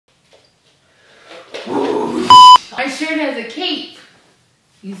My shirt has a cape.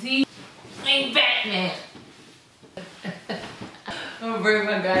 You see? I ain't Batman. I'm gonna bring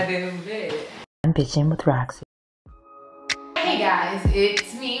my goddamn bed. I'm bitching with Roxy. Hey guys,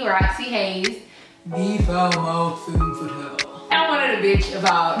 it's me, Roxxy Haze, the foul mouthed femme fatale. I wanted to bitch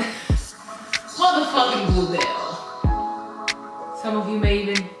about motherfucking Bluebell. Some of you may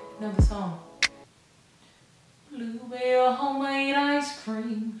even know the song. Bluebell homemade ice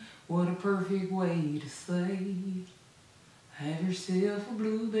cream, what a perfect way to say, have yourself a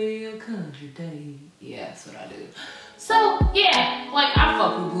Bluebell country day. Yeah, that's what I do. So yeah, like I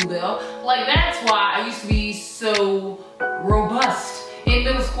fuck with Bluebell. Like that's why I used to be so robust in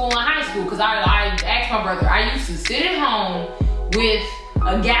middle school and high school. Cause I asked my brother, I used to sit at home with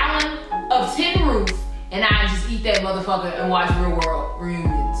a gallon of Tin Roof and I just eat that motherfucker and watch Real World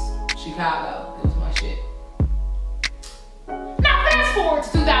Reunions. Chicago, it was my shit. Now fast forward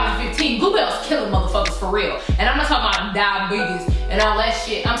to 2015, Bluebell's killing motherfuckers for real. And I'm not talking about diabetes and all that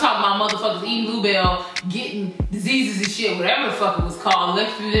shit. I'm talking about motherfuckers eating Bluebell, getting diseases and shit, whatever the fuck it was called,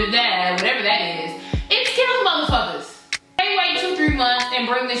 whatever that is. It's killing motherfuckers. They wait 2-3 months and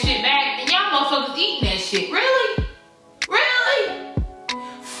bring this shit back and y'all motherfuckers eating that shit. Really? Really?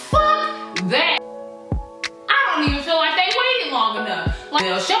 Fuck that. I don't even feel like they waited long enough. Like,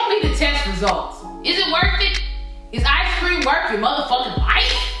 show me the test results. Is it worth it? Is ice cream worth your motherfucking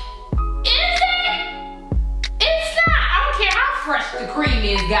life? Is it? It's not. I don't care how fresh the cream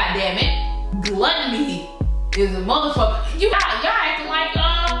is, goddammit. Gluttony is a motherfucker. Y'all acting like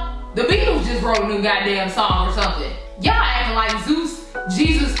the Beatles just wrote a new goddamn song or something. Y'all acting like Zeus,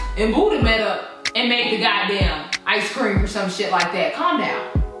 Jesus, and Buddha met up and made the goddamn ice cream or some shit like that. Calm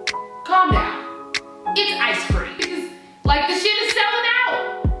down. Calm down. It's ice cream. It's like the shit is selling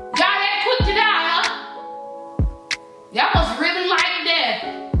out. Y'all that quick to die, huh? Y'all must really like death.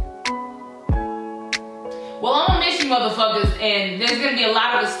 Well, I'm gonna miss you motherfuckers, and there's gonna be a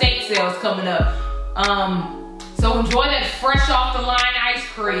lot of estate sales coming up. So enjoy that fresh off the line ice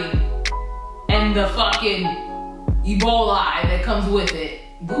cream and the fucking Ebola that comes with it.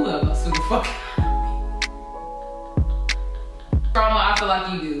 Boo, must do the fuck Drama, I feel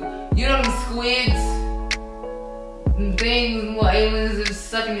like you do. You know them squids, them things, what aliens are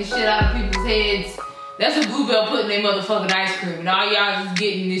sucking the shit out of people's heads. That's what Bluebell put in their motherfucking ice cream, and all y'all just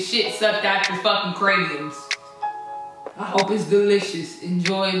getting this shit sucked out your fucking craniums. I hope it's delicious.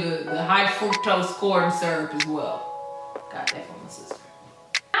 Enjoy the high fructose corn syrup as well. Got that from my sister.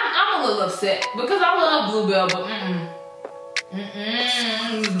 I'm a little upset because I love Bluebell, but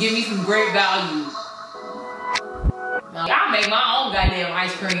give me some great value. I'll make my own goddamn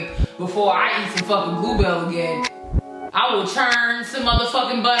ice cream before I eat some fucking Bluebell again. I will churn some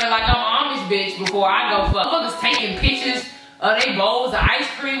motherfucking butter like I'm an Amish bitch before I go fuck. Motherfuckers taking pictures of they bowls of ice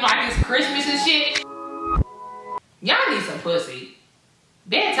cream like it's Christmas and shit. Y'all need some pussy.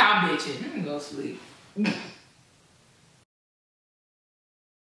 Bedtime bitching. Go sleep.